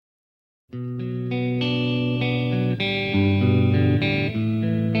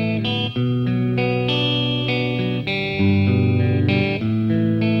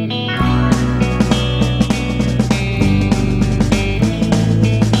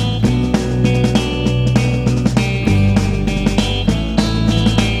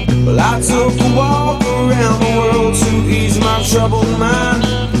troubled mind.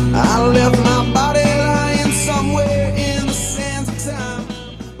 I left my body lying somewhere in the sands of time.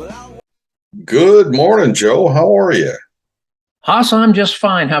 Good morning, Joe. How are you? Haas, I'm just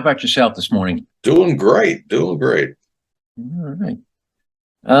fine. How about yourself this morning? Doing great, doing great. All right.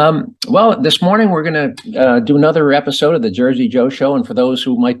 Well, this morning we're going to do another episode of the Jersey Joe Show. And for those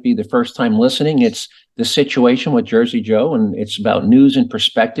who might be the first time listening, it's The Situation with Jersey Joe, and it's about news and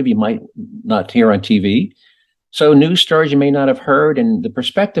perspective you might not hear on TV. So news stories you may not have heard, and the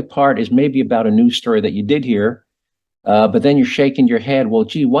perspective part is maybe about a news story that you did hear, but then you're shaking your head. Well,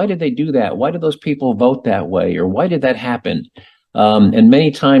 gee, why did they do that? Why did those people vote that way? Or why did that happen? And many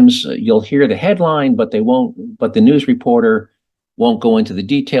times you'll hear the headline, but the news reporter won't go into the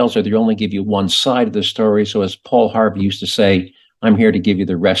details, or they only give you one side of the story. So as Paul Harvey used to say, I'm here to give you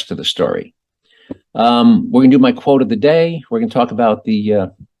the rest of the story. We're going to do my quote of the day. We're going to talk about the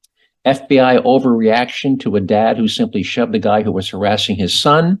FBI overreaction to a dad who simply shoved a guy who was harassing his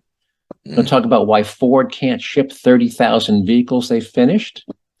son. We're going to talk about why Ford can't ship 30,000 vehicles they finished.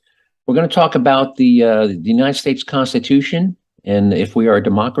 We're going to talk about the United States Constitution and if we are a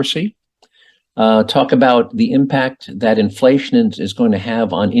democracy. Talk about the impact that inflation is going to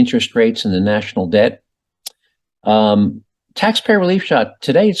have on interest rates and the national debt. Taxpayer relief shot.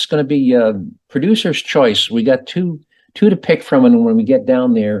 Today it's going to be producer's choice. We got two to pick from, and when we get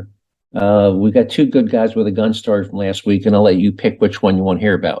down there, we got two good guys with a gun story from last week, and I'll let you pick which one you want to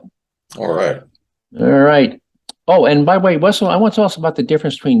hear about. All right. All right. Oh, and by the way, Wessel, I want to talk about the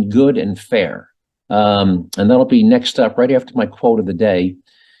difference between good and fair. And that'll be next up right after my quote of the day.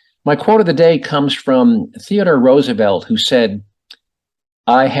 My quote of the day comes from Theodore Roosevelt, who said,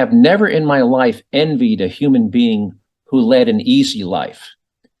 I have never in my life envied a human being who led an easy life.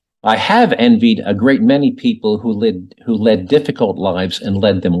 I have envied a great many people who led difficult lives and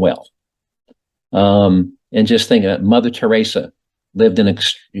led them well. And just think, Mother Teresa lived an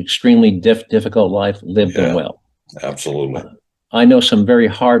extremely difficult life, lived them well. Absolutely. I know some very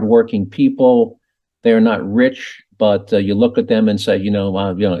hardworking people. They're not rich, but you look at them and say,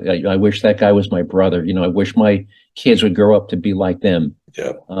 I wish that guy was my brother. I wish my kids would grow up to be like them.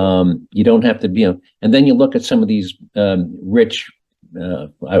 Yeah. You don't have to be, and then you look at some of these rich,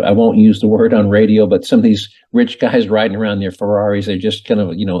 I won't use the word on radio, but some of these rich guys riding around their Ferraris, they're just kind of,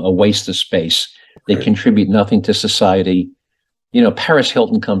 a waste of space. They contribute nothing to society. Paris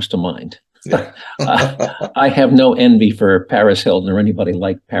Hilton comes to mind. Yeah. I have no envy for Paris Hilton or anybody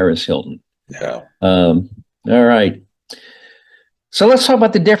like Paris Hilton. Yeah. All right. So let's talk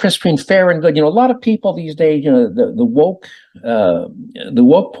about the difference between fair and good. A lot of people these days, the woke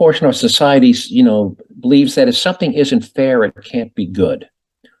portion of society, believes that if something isn't fair, it can't be good.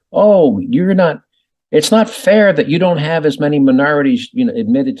 Oh, it's not fair that you don't have as many minorities,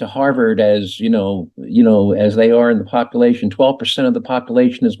 admitted to Harvard as, as they are in the population. 12% of the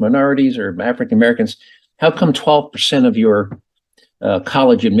population is minorities or African Americans. How come 12% of your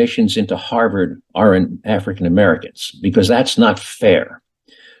college admissions into Harvard are in African Americans? Because that's not fair.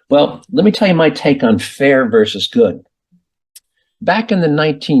 Well, let me tell you my take on fair versus good. Back in the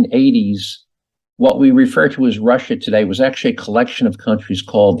 1980s, what we refer to as Russia today was actually a collection of countries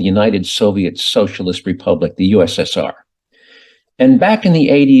called the United Soviet Socialist Republic, the USSR. And back in the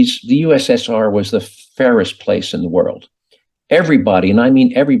 80s, the USSR was the fairest place in the world. Everybody, and I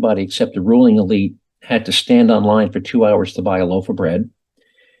mean everybody except the ruling elite, had to stand on line for 2 hours to buy a loaf of bread.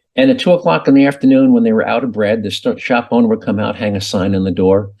 And at 2:00 in the afternoon, when they were out of bread, the shop owner would come out, hang a sign on the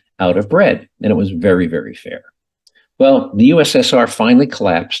door, out of bread. And it was very, very fair. Well, the USSR finally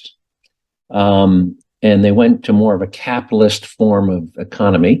collapsed, and they went to more of a capitalist form of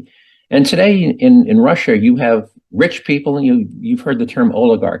economy. And today in Russia, you have rich people, and you've heard the term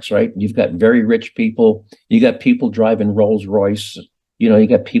oligarchs, right? You've got very rich people. You got people driving Rolls Royce. You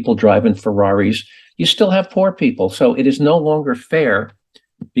got people driving Ferraris. You still have poor people. So it is no longer fair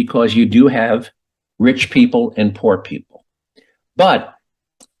because you do have rich people and poor people. But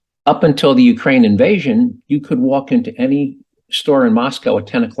up until the Ukraine invasion, you could walk into any store in Moscow at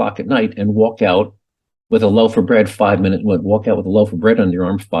 10 o'clock at night and walk out with a loaf of bread walk out with a loaf of bread under your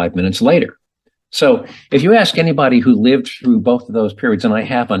arm 5 minutes later. So if you ask anybody who lived through both of those periods, and I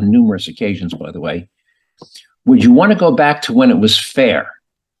have on numerous occasions, by the way, would you want to go back to when it was fair?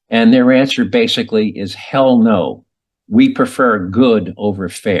 And their answer basically is hell no. We prefer good over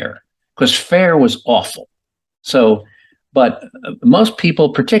fair, because fair was awful. So, but most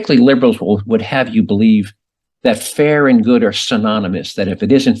people, particularly liberals, would have you believe that fair and good are synonymous, that if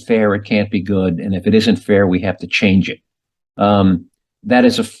it isn't fair, it can't be good. And if it isn't fair, we have to change it. That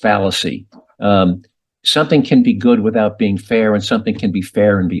is a fallacy. Something can be good without being fair, and something can be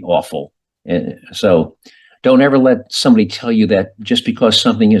fair and be awful. So don't ever let somebody tell you that just because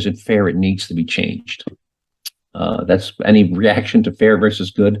something isn't fair, it needs to be changed. That's any reaction to fair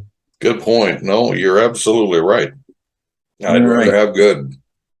versus good. Good point. No, you're absolutely right. I'd All rather right. have good.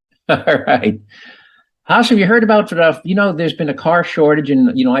 All right. Haas, have you heard about, there's been a car shortage,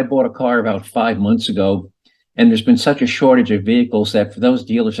 and, I bought a car about 5 months ago, and there's been such a shortage of vehicles that for those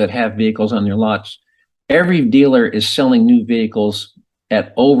dealers that have vehicles on their lots, every dealer is selling new vehicles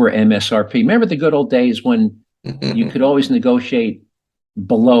at over MSRP. Remember the good old days when you could always negotiate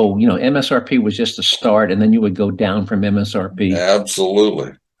below, MSRP was just a start, and then you would go down from MSRP.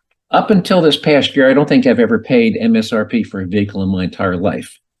 Absolutely. Up until this past year, I don't think I've ever paid MSRP for a vehicle in my entire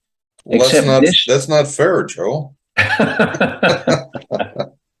life. Well, Except that's not fair, Joe.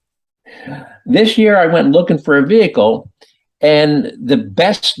 This year, I went looking for a vehicle, and the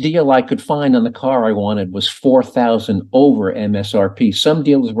best deal I could find on the car I wanted was $4,000 over MSRP. Some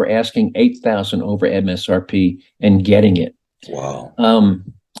dealers were asking $8,000 over MSRP and getting it. Wow.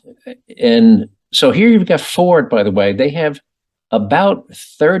 And so here you've got Ford, by the way. They have about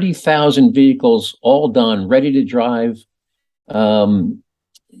 30,000 vehicles all done, ready to drive.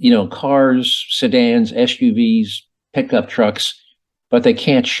 Cars, sedans, SUVs, pickup trucks, but they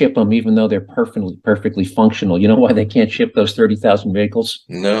can't ship them even though they're perfectly functional. You know why they can't ship those 30,000 vehicles?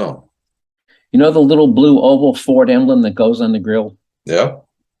 No. You know the little blue oval Ford emblem that goes on the grill? Yep.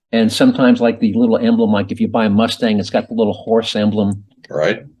 And sometimes like the little emblem, like if you buy a Mustang, it's got the little horse emblem.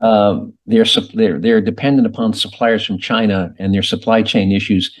 Right. They're dependent upon suppliers from China and their supply chain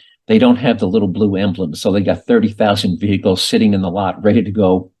issues. They don't have the little blue emblem. So they got 30,000 vehicles sitting in the lot, ready to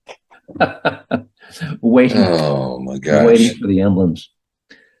go. waiting Oh my gosh. waiting for the emblems.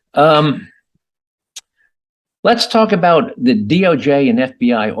 Let's talk about the DOJ and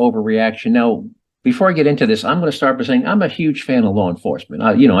FBI overreaction. Now, before I get into this, I'm going to start by saying I'm a huge fan of law enforcement.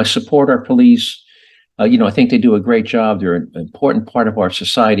 I support our police. I think they do a great job. They're an important part of our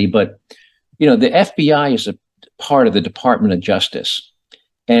society. But, the FBI is a part of the Department of Justice.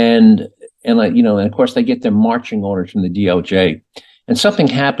 And of course, they get their marching orders from the DOJ. And something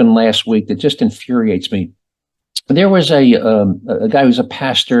happened last week that just infuriates me. There was a guy who's a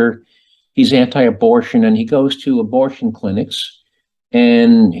pastor. He's anti-abortion, and he goes to abortion clinics,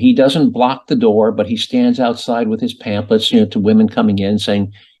 and he doesn't block the door, but he stands outside with his pamphlets, to women coming in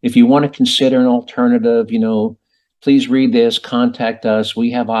saying, if you want to consider an alternative, please read this, contact us.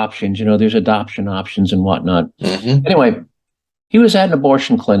 We have options, there's adoption options and whatnot. Mm-hmm. Anyway, he was at an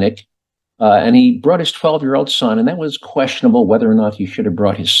abortion clinic, and he brought his 12-year-old son, and that was questionable whether or not he should have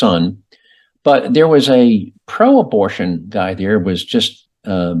brought his son. But there was a pro-abortion guy there, was just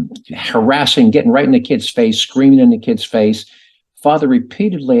harassing, getting right in the kid's face, screaming in the kid's face. Father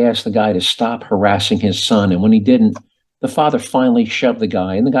repeatedly asked the guy to stop harassing his son. And when he didn't, the father finally shoved the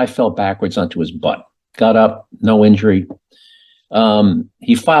guy, and the guy fell backwards onto his butt, got up, no injury.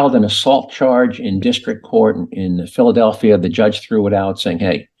 He filed an assault charge in district court in Philadelphia. The judge threw it out saying,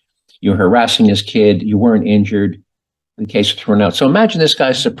 hey, you're harassing this kid. You weren't injured. The case was thrown out. So imagine this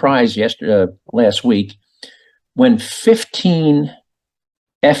guy's surprise last week when 15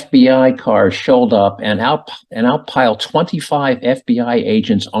 FBI cars showed up and outpiled 25 FBI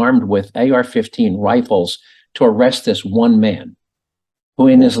agents armed with AR-15 rifles to arrest this one man who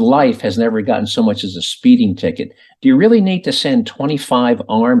in his life has never gotten so much as a speeding ticket. Do you really need to send 25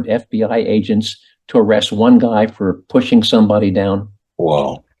 armed FBI agents to arrest one guy for pushing somebody down?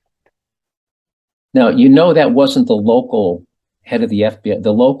 Wow. Now, that wasn't the local head of the FBI,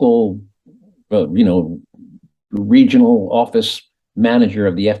 the local, regional office manager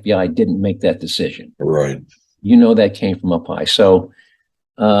of the FBI didn't make that decision. Right. That came from up high. So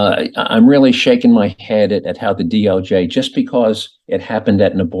I'm really shaking my head at how the DOJ, just because it happened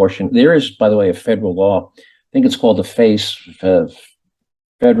at an abortion. There is, by the way, a federal law. I think it's called the FACE,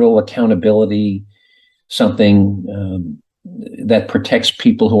 Federal Accountability, something that protects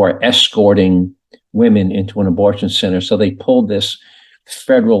people who are escorting women into an abortion center. So they pulled this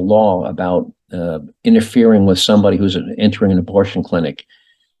federal law about interfering with somebody who's entering an abortion clinic.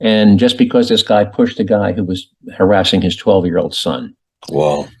 And just because this guy pushed a guy who was harassing his 12-year-old son.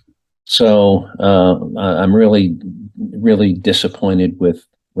 Wow. So I'm really, really disappointed with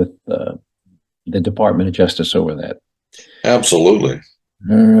the Department of Justice over that. Absolutely.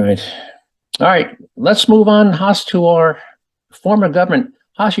 All right. Let's move on, Haas, to our former government.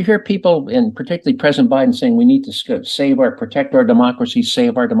 Haas, you hear people, and particularly President Biden, saying we need to protect our democracy,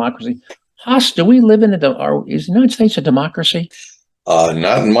 save our democracy. Haas, do we live is the United States a democracy?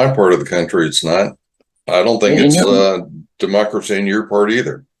 Not in my part of the country, it's not. I don't think it's democracy in your part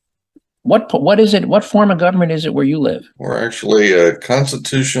either. What is it? What form of government is it where you live? We're actually a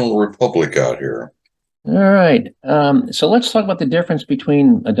constitutional republic out here. All right. So let's talk about the difference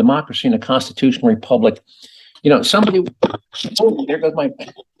between a democracy and a constitutional republic. You know, somebody, oh,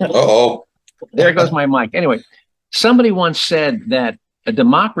 Uh-oh. there goes my mic. Anyway, somebody once said that a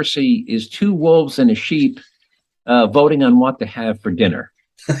democracy is two wolves and a sheep voting on what to have for dinner.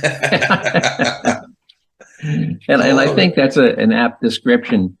 And I think that's an apt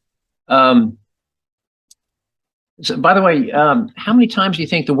description. So, by the way, how many times do you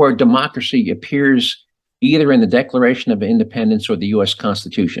think the word democracy appears either in the Declaration of Independence or the U.S.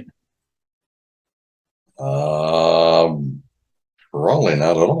 Constitution? Probably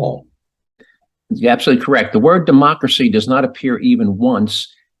not at all. You're absolutely correct. The word democracy does not appear even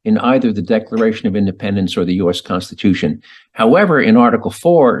once in either the Declaration of Independence or the U.S. Constitution. However, in Article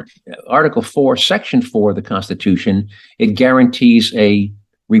 4, Section 4 of the Constitution, it guarantees a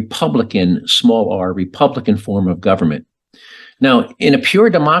Republican, small r, Republican form of government. Now, in a pure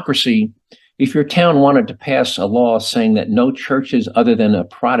democracy, if your town wanted to pass a law saying that no churches other than a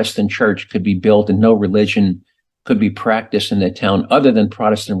Protestant church could be built and no religion could be practiced in the town other than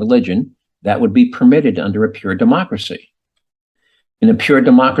Protestant religion, that would be permitted under a pure democracy. In a pure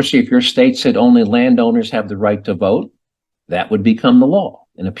democracy, if your state said only landowners have the right to vote, that would become the law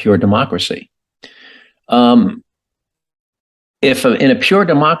in a pure democracy. In a pure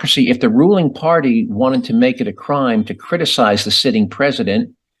democracy, if the ruling party wanted to make it a crime to criticize the sitting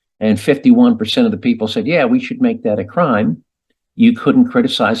president, and 51% of the people said, yeah, we should make that a crime, you couldn't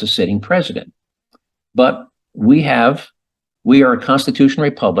criticize a sitting president. But we are a constitutional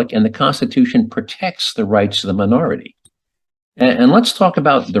republic, and the Constitution protects the rights of the minority. And let's talk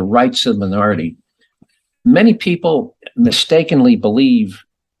about the rights of the minority. Many people mistakenly believe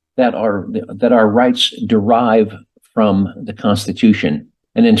that our rights derive from the Constitution.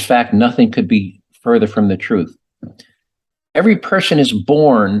 And in fact, nothing could be further from the truth. Every person is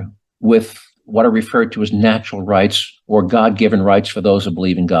born with what are referred to as natural rights or God-given rights for those who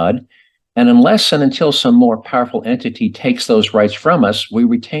believe in God. And unless and until some more powerful entity takes those rights from us, we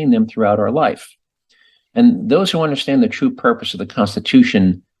retain them throughout our life. And those who understand the true purpose of the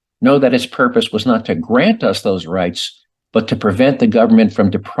Constitution know that its purpose was not to grant us those rights, but to prevent the government from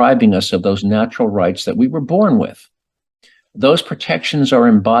depriving us of those natural rights that we were born with. Those protections are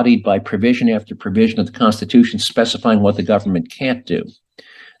embodied by provision after provision of the Constitution specifying what the government can't do.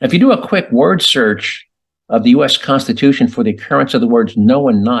 Now, if you do a quick word search of the U.S. Constitution for the occurrence of the words no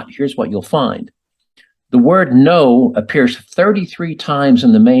and not, here's what you'll find. The word no appears 33 times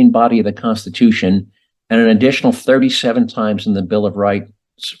in the main body of the Constitution and an additional 37 times in the Bill of Rights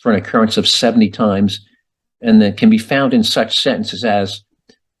for an occurrence of 70 times, and that can be found in such sentences as,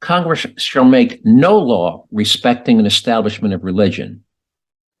 Congress shall make no law respecting an establishment of religion.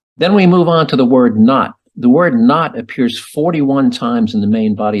 Then we move on to the word not. The word not appears 41 times in the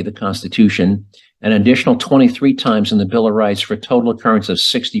main body of the Constitution, an additional 23 times in the Bill of Rights for a total occurrence of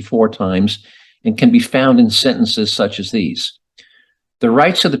 64 times, and can be found in sentences such as these. The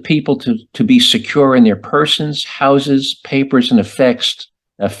rights of the people to be secure in their persons, houses, papers, and effects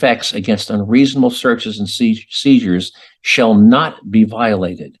against unreasonable searches and seizures shall not be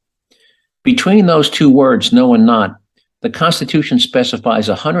violated. Between those two words, no and not, the Constitution specifies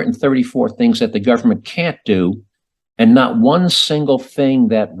 134 things that the government can't do, and not one single thing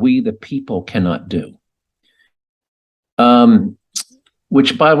that we, the people, cannot do.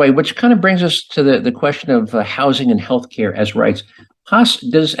 Which, by the way, kind of brings us to the question of housing and healthcare as rights.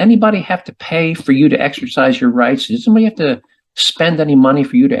 Does anybody have to pay for you to exercise your rights? Does somebody have to spend any money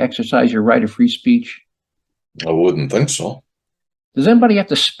for you to exercise your right of free speech? I wouldn't think so. Does anybody have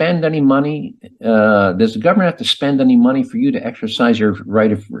to spend any money? Does the government have to spend any money for you to exercise your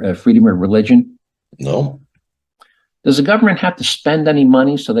right of freedom of religion? No. Does the government have to spend any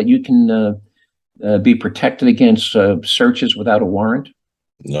money so that you can be protected against searches without a warrant?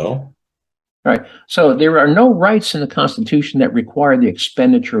 No. All right. So there are no rights in the Constitution that require the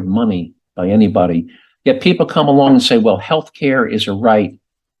expenditure of money by anybody. Yet people come along and say, well, healthcare is a right.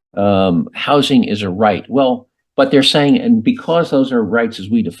 Housing is a right. Well, but they're saying, and because those are rights as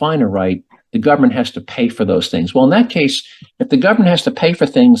we define a right, the government has to pay for those things. Well, in that case, if the government has to pay for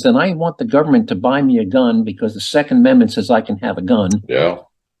things, then I want the government to buy me a gun because the Second Amendment says I can have a gun. Yeah.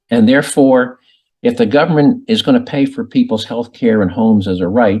 And therefore, if the government is going to pay for people's health care and homes as a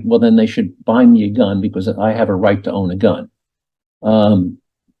right, well, then they should buy me a gun because I have a right to own a gun.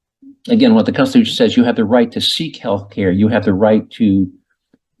 Again, what the Constitution says, you have the right to seek health care. You have the right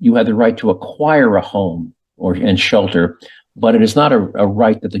to acquire a home and shelter, but it is not a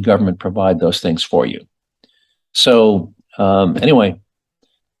right that the government provide those things for you. So anyway,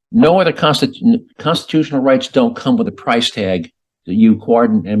 no other constitutional rights don't come with a price tag, you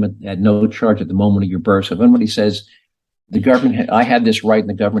acquired them at no charge at the moment of your birth. So if anybody says the government, I had this right and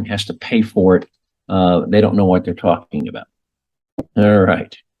the government has to pay for it, they don't know what they're talking about. All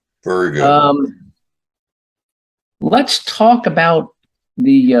right. Very good. Let's talk about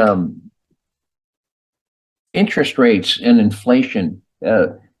the interest rates and inflation.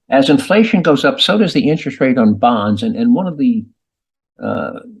 As inflation goes up, so does the interest rate on bonds. And one of the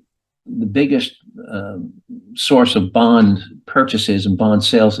biggest source of bond purchases and bond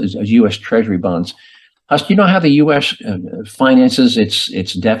sales is U.S. Treasury bonds. Huss, do you know how the U.S. Finances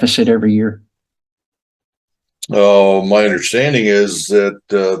its deficit every year? Oh, my understanding is that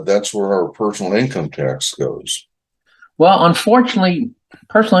that's where our personal income tax goes. Well, unfortunately,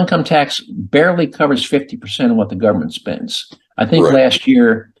 personal income tax barely covers 50% of what the government spends. I think Right. last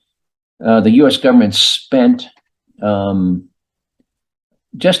year, the U.S. government spent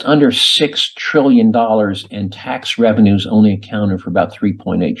just under $6 trillion, and tax revenues only accounted for about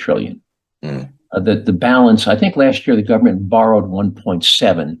 $3.8 trillion. The balance, I think last year the government borrowed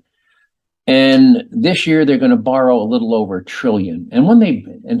 1.7. And this year they're going to borrow a little over $1 trillion.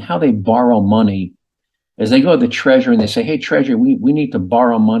 And how they borrow money is they go to the Treasury and they say, hey, Treasury, we need to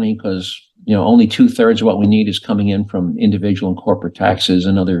borrow money because only 2/3 of what we need is coming in from individual and corporate taxes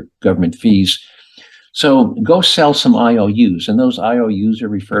and other government fees. So go sell some IOUs, and those IOUs are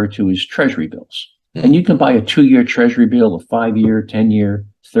referred to as Treasury bills. And you can buy a 2-year Treasury bill, a 5-year, 10-year,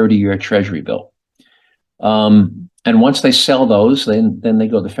 30-year Treasury bill. And once they sell those, then they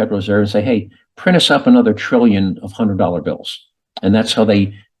go to the Federal Reserve and say, hey, print us up another $1 trillion of $100 bills. And that's how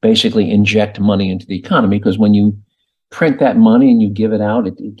they basically inject money into the economy, because when you print that money and you give it out,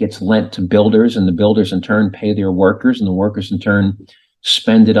 it gets lent to builders, and the builders in turn pay their workers, and the workers in turn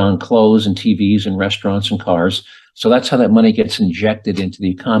spend it on clothes and TVs and restaurants and cars. So that's how that money gets injected into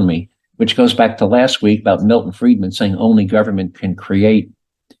the economy, which goes back to last week about Milton Friedman saying only government can create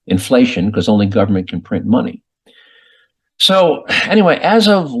inflation because only government can print money. So anyway, as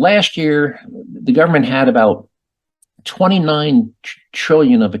of last year, the government had about 29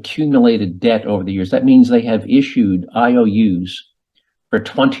 trillion of accumulated debt over the years. That means they have issued IOUs for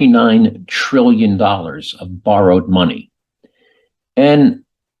 $29 trillion of borrowed money. And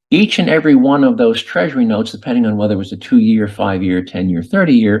each and every one of those Treasury notes, depending on whether it was a 2-year, 5-year, 10-year,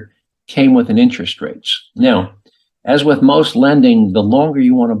 30-year, came with an interest rates. Now, as with most lending, the longer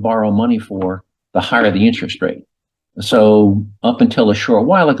you want to borrow money for, the higher the interest rate. So up until a short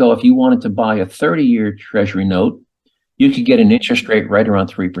while ago, if you wanted to buy a 30-year Treasury note, you could get an interest rate right around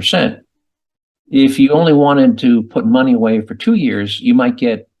 3%. If you only wanted to put money away for 2 years, you might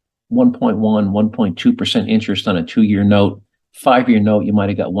get 1.1, 1.2% interest on a 2-year note. 5-year note, you might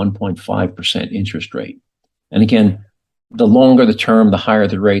have got 1.5% interest rate. And again, the longer the term, the higher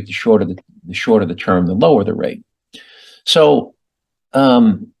the rate. The shorter the term, the lower the rate. So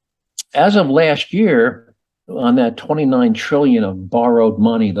as of last year, on that 29 trillion of borrowed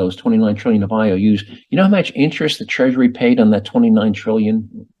money, those 29 trillion of IOUs, you know how much interest the Treasury paid on that 29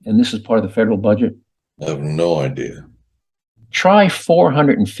 trillion? And this is part of the federal budget. I have no idea. Try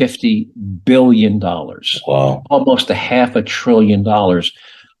 $450 billion. Wow. Almost $500 billion.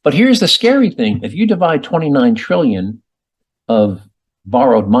 But here's the scary thing. If you divide 29 trillion of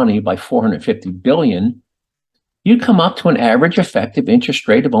borrowed money by 450 billion, you come up to an average effective interest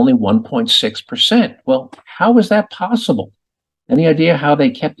rate of only 1.6%. Well, how is that possible? Any idea how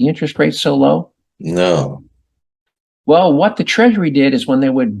they kept the interest rate so low? No. Well, what the Treasury did is when they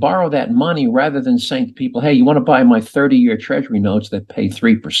would borrow that money, rather than saying to people, hey, you want to buy my 30-year Treasury notes that pay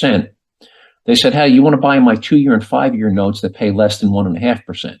 3%, they said, hey, you want to buy my 2-year and 5-year notes that pay less than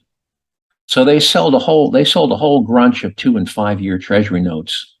 1.5%. So they sold a whole grunch of 2- and 5-year Treasury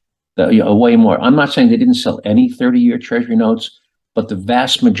notes. Way more. I'm not saying they didn't sell any 30-year Treasury notes, but the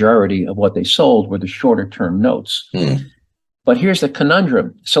vast majority of what they sold were the shorter term notes. But here's the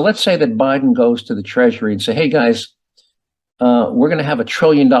conundrum. So let's say that Biden goes to the Treasury and say, hey guys, we're going to have $1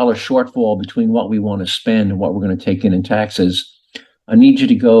 trillion shortfall between what we want to spend and what we're going to take in taxes. I need you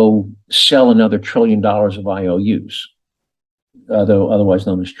to go sell another $1 trillion of IOUs, otherwise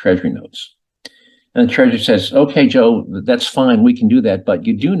known as Treasury notes. And the Treasury says, okay, Joe, that's fine. We can do that. But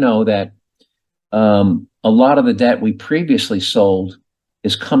you do know that a lot of the debt we previously sold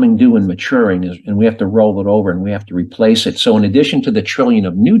is coming due and maturing, and we have to roll it over and we have to replace it. So in addition to the $1 trillion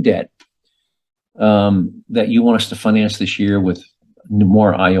of new debt that you want us to finance this year with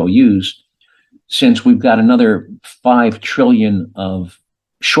more IOUs, since we've got another $5 trillion of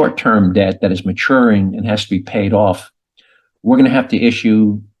short-term debt that is maturing and has to be paid off, we're going to have to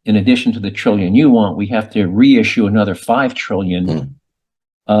issue, in addition to the $1 trillion you want, we have to reissue another $5 trillion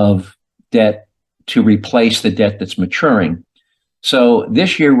of debt to replace the debt that's maturing. So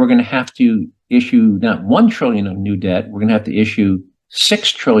this year we're going to have to issue not 1 trillion of new debt. We're going to have to issue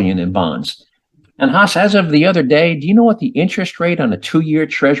 6 trillion in bonds. And Haas, as of the other day, do you know what the interest rate on a 2-year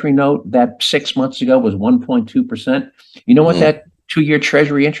Treasury note that 6 months ago was 1.2%? You know what that 2-year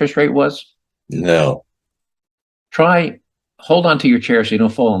Treasury interest rate was? No. Hold on to your chair so you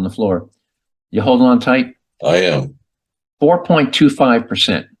don't fall on the floor. You holding on tight? I am.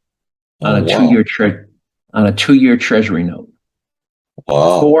 4.25% on a wow. 2-year Treasury note.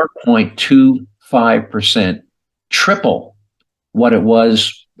 Wow. 4.25%, triple what it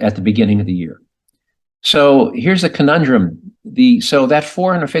was at the beginning of the year. So here's the conundrum. So that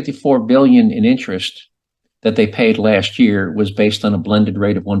 454 billion in interest that they paid last year was based on a blended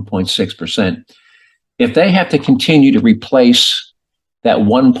rate of 1.6%. If they have to continue to replace that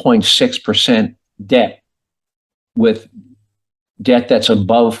 1.6% debt with debt that's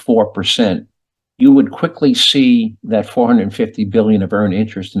above 4%, you would quickly see that 450 billion of earned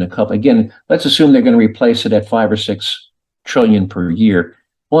interest in a couple. Again, let's assume they're going to replace it at 5 or 6 trillion per year.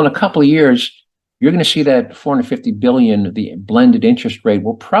 Well, in a couple of years, you're going to see that 450 billion, the blended interest rate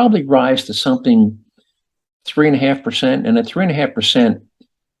will probably rise to something 3.5%. And at 3.5%,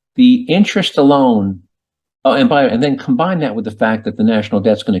 the interest alone, and then combine that with the fact that the national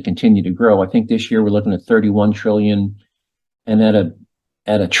debt's going to continue to grow. I think this year we're looking at 31 trillion, and at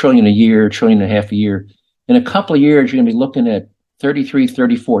a trillion a year, trillion and a half a year. In a couple of years, you're going to be looking at 33,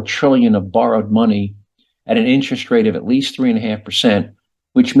 34 trillion of borrowed money at an interest rate of at least 3.5%,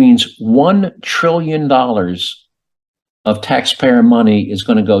 which means $1 trillion of taxpayer money is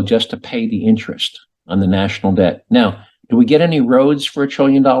going to go just to pay the interest on the national debt. Now, do we get any roads for $1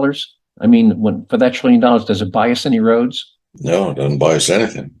 trillion? I mean, for that $1 trillion, does it buy us any roads? No, it doesn't buy us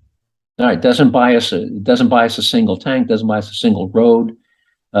anything. All right, it doesn't buy us a single tank, doesn't buy us a single road.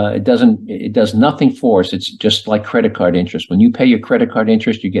 It does nothing for us. It's just like credit card interest. When you pay your credit card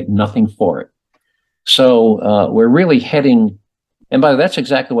interest, you get nothing for it. So we're really heading, and by the way, that's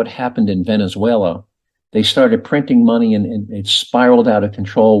exactly what happened in Venezuela. They started printing money and it spiraled out of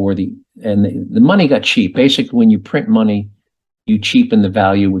control where the money got cheap. Basically, when you print money, you cheapen the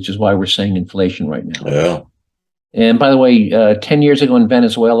value, which is why we're saying inflation right now. Yeah. And by the way, 10 years ago in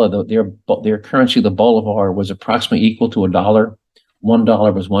Venezuela, their currency, the bolivar, was approximately equal to $1.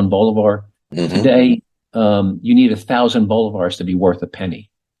 $1 was one bolivar. Mm-hmm. Today, you need 1,000 bolivars to be worth a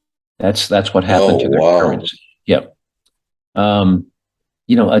penny. That's what happened to their currency. Yep. A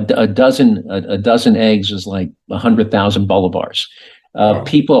dozen eggs is like 100,000 bolivars.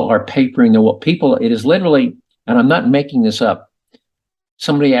 People are papering it is literally, and I'm not making this up.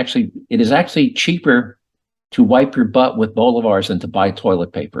 It is actually cheaper to wipe your butt with bolivars than to buy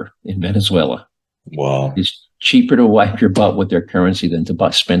toilet paper in Venezuela. Wow. It's cheaper to wipe your butt with their currency than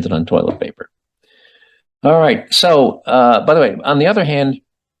to spend it on toilet paper. All right. So, by the way, on the other hand,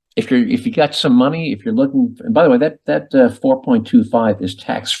 if you got some money, if you're looking, and by the way, that 4.25 is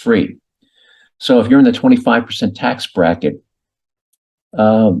tax free. So if you're in the 25% tax bracket,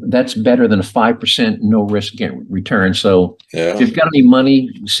 that's better than a 5% no risk return. So if you've got any money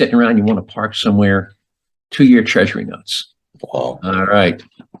sitting around, you want to park somewhere, 2-year Treasury notes. Wow. All right.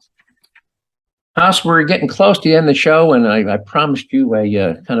 Haas, we're getting close to the end of the show, and I promised you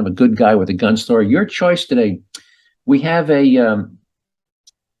a kind of a good guy with a gun story. Your choice today. We have an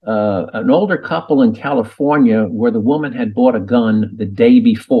older couple in California where the woman had bought a gun the day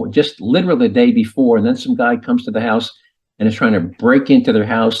before, just literally the day before, and then some guy comes to the house and is trying to break into their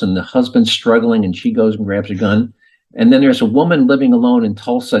house, and the husband's struggling, and she goes and grabs a gun. And then there's a woman living alone in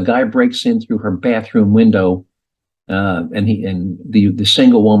Tulsa. A guy breaks in through her bathroom window, and the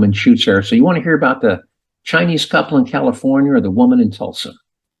single woman shoots her. So you want to hear about the Chinese couple in California or the woman in Tulsa?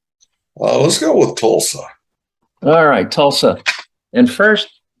 Let's go with Tulsa. All right, Tulsa. And first,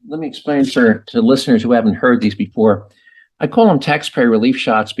 let me explain to listeners who haven't heard these before. I call them taxpayer relief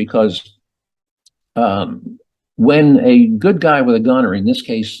shots because when a good guy with a gun, or in this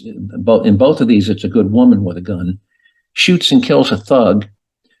case, in both of these, it's a good woman with a gun, shoots and kills a thug,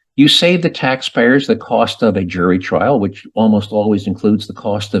 you save the taxpayers the cost of a jury trial, which almost always includes the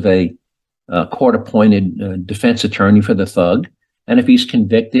cost of a court-appointed defense attorney for the thug. And if he's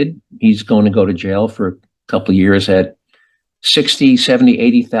convicted, he's going to go to jail for a couple of years at $60,000,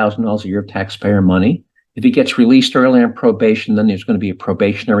 $70,000, $80,000 a year of taxpayer money. If he gets released early on probation, then there's going to be a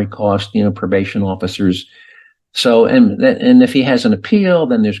probationary cost, probation officers. So, and if he has an appeal,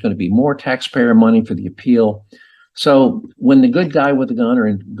 then there's going to be more taxpayer money for the appeal. So when the good guy with a gun or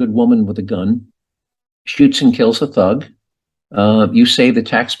a good woman with a gun shoots and kills the thug, you save the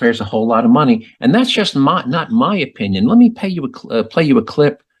taxpayers a whole lot of money. And that's just not my opinion. Let me play you a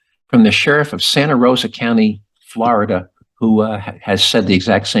clip from the sheriff of Santa Rosa County, Florida, who has said the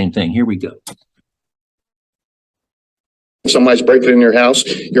exact same thing. Here we go. If somebody's breaking in your house,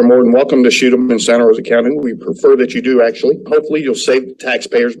 you're more than welcome to shoot them in Santa Rosa County. We prefer that you do, actually. Hopefully, you'll save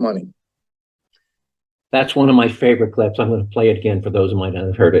taxpayers money. That's one of my favorite clips. I'm going to play it again for those who might not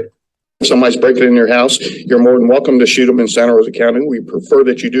have heard it. If somebody's breaking in your house, you're more than welcome to shoot them in Santa Rosa County. We prefer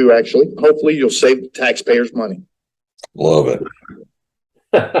that you do, actually. Hopefully, you'll save taxpayers money. Love it.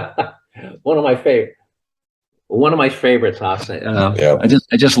 One of my favorites, Haas. Yeah. I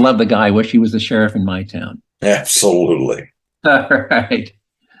just love the guy. I wish he was the sheriff in my town. Absolutely. All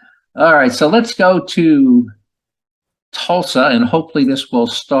right. So let's go to Tulsa, and hopefully this will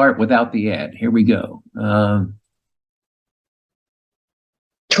start without the ad. Here we go.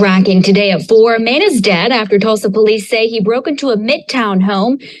 Tracking today at 4, a man is dead after Tulsa police say he broke into a Midtown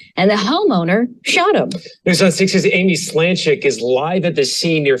home and the homeowner shot him. News on 6's Amy Slanchik is live at the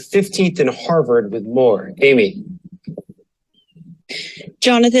scene near 15th and Harvard with more. Amy.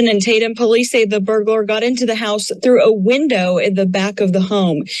 Jonathan and Tatum police say the burglar got into the house through a window in the back of the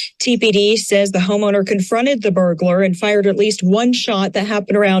home. TPD says the homeowner confronted the burglar and fired at least one shot that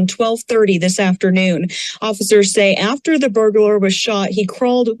happened around 12:30 this afternoon. Officers say after the burglar was shot, he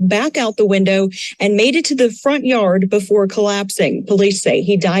crawled back out the window and made it to the front yard before collapsing. Police say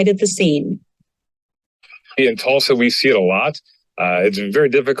he died at the scene. In Tulsa, we see it a lot. It's very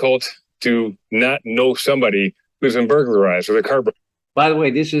difficult to not know somebody who's been burglarized or the car. By the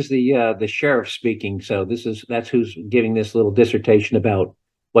way, this is the sheriff speaking. So that's who's giving this little dissertation about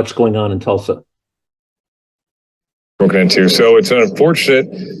what's going on in Tulsa. Broken into. So it's an unfortunate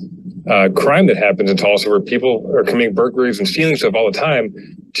crime that happens in Tulsa where people are committing burglaries and stealing stuff all the time.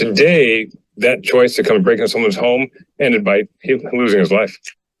 Today, that choice to come and break into someone's home ended by him losing his life.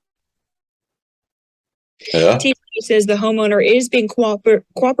 Yeah. TPD says the homeowner is being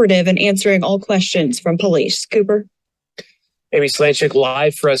cooperative and answering all questions from police. Cooper. Amy Slanchik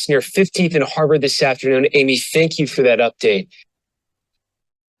live for us near 15th and Harvard this afternoon. Amy, thank you for that update.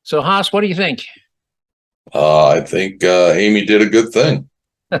 So, Haas, what do you think? I think Amy did a good thing.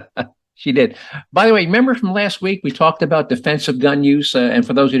 She did. By the way, remember from last week, we talked about defensive gun use. And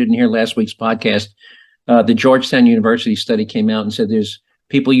for those who didn't hear last week's podcast, the Georgetown University study came out and said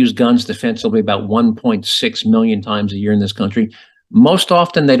people use guns defensively about 1.6 million times a year in this country. Most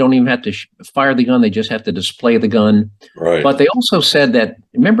often, they don't even have to fire the gun. They just have to display the gun. Right. But they also said that,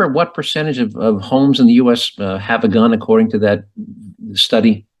 remember what percentage of homes in the U.S. Have a gun, according to that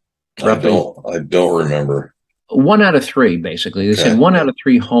study? I don't remember. 1 out of 3, basically. They said 1 out of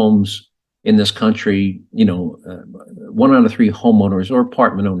 3 homes in this country, 1 out of 3 homeowners or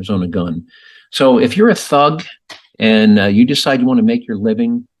apartment owners own a gun. So if you're a thug and you decide you want to make your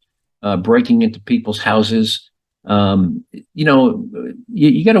living breaking into people's houses, you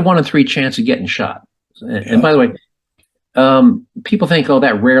got a 1 in 3 chance of getting shot. And by the way, people think, oh,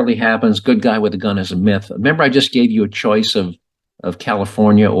 that rarely happens. Good guy with a gun is a myth. Remember, I just gave you a choice of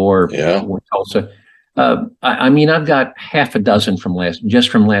California or Tulsa. I mean, I've got half a dozen from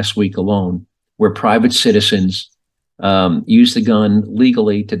last week alone, where private citizens use the gun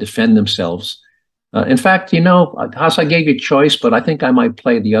legally to defend themselves. In fact, Haas, I gave you a choice, but I think I might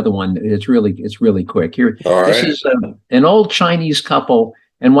play the other one. It's really quick. Here, all right. This is an old Chinese couple,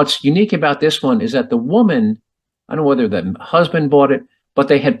 and what's unique about this one is that the woman, I don't know whether the husband bought it, but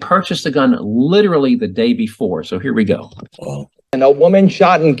they had purchased the gun literally the day before. So here we go. And a woman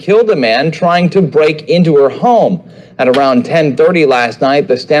shot and killed a man trying to break into her home. At around 10:30 last night,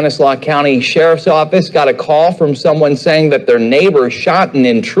 the Stanislaus County Sheriff's Office got a call from someone saying that their neighbor shot an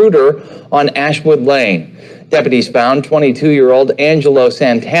intruder on Ashwood Lane. Deputies found 22-year-old Angelo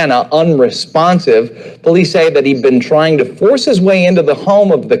Santana unresponsive. Police say that he'd been trying to force his way into the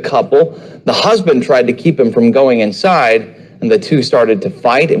home of the couple. The husband tried to keep him from going inside, and the two started to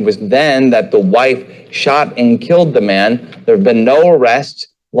fight. It was then that the wife shot and killed the man. There have been no arrests.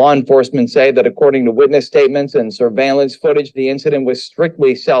 Law enforcement say that according to witness statements and surveillance footage, the incident was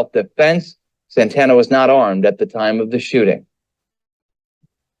strictly self-defense. Santana was not armed at the time of the shooting.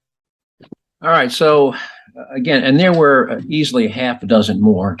 All right. So again, and there were easily half a dozen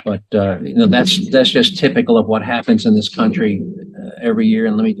more, but that's just typical of what happens in this country every year.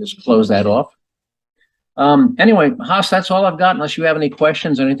 And let me just close that off. Anyway, Haas, that's all I've got, unless you have any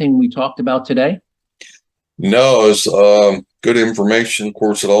questions, anything we talked about today. No, it's good information. Of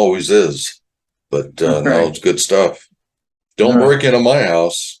course, it always is, but no, it's good stuff. Don't break into my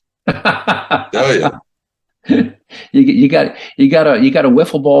house. Tell you. You got a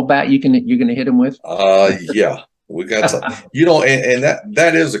wiffle ball bat you're gonna hit him with? Yeah, we got some. And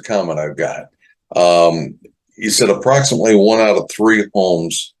that is a comment I've got. You said approximately 1 out of 3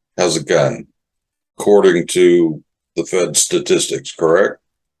 homes has a gun, according to the Fed statistics, correct?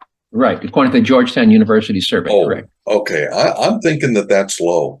 Right, according to the Georgetown University survey, correct. Okay. I'm thinking that that's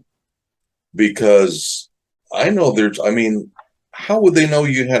low because I know how would they know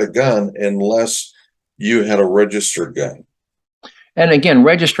you had a gun unless you had a registered gun? And again,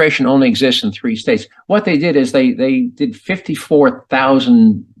 registration only exists in 3 states. What they did is they did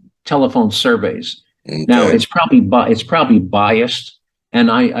 54,000 telephone surveys. Okay. Now it's probably biased,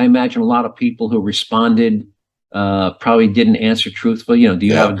 and I imagine a lot of people who responded probably didn't answer truthfully. Do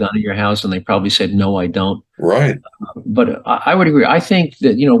you have a gun in your house? And they probably said, no, I don't. Right. But I would agree. I think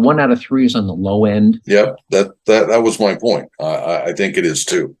that 1 out of 3 is on the low end. Yep. That was my point. I think it is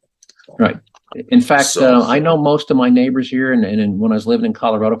too. Right. In fact, I know most of my neighbors here, and when I was living in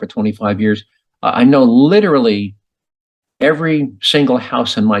Colorado for 25 years, I know literally every single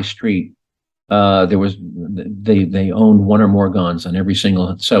house in my street. They owned 1 or more guns on every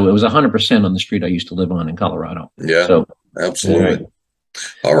single. So it was 100% on the street I used to live on in Colorado. Yeah. So absolutely.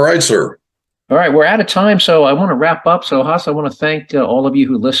 All right, sir. All right, we're out of time, so I want to wrap up. So, Haas, I want to thank all of you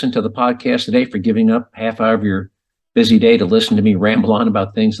who listened to the podcast today for giving up half hour of your busy day to listen to me ramble on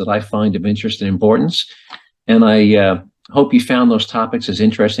about things that I find of interest and importance. And I hope you found those topics as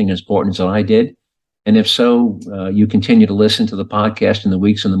interesting and important as I did. And if so, you continue to listen to the podcast in the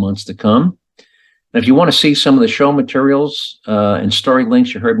weeks and the months to come. And if you want to see some of the show materials and story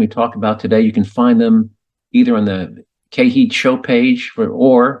links you heard me talk about today, you can find them either on the K-Heat show page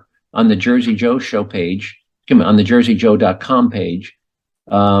or on the Jersey Joe show page, on the jerseyjoe.com page.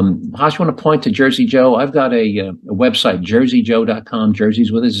 Haas, you want to point to Jersey Joe? I've got a website, jerseyjoe.com,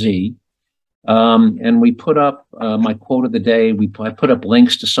 Jersey's with a Z. And we put up my quote of the day. I put up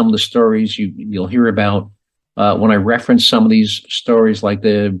links to some of the stories you'll hear about when I reference some of these stories, like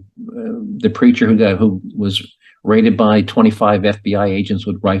the preacher who was raided by 25 FBI agents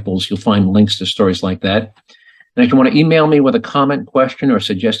with rifles. You'll find links to stories like that. And if you want to email me with a comment, question, or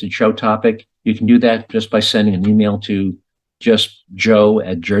suggested show topic, you can do that just by sending an email to just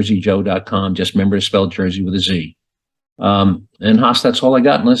joe@jerseyjoe.com. Just remember to spell Jersey with a Z. And Haas, that's all I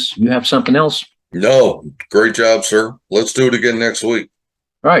got, unless you have something else. No, great job, sir. Let's do it again next week.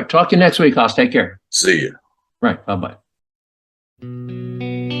 All right. Talk to you next week, Haas. Take care. See you. Right. Bye-bye.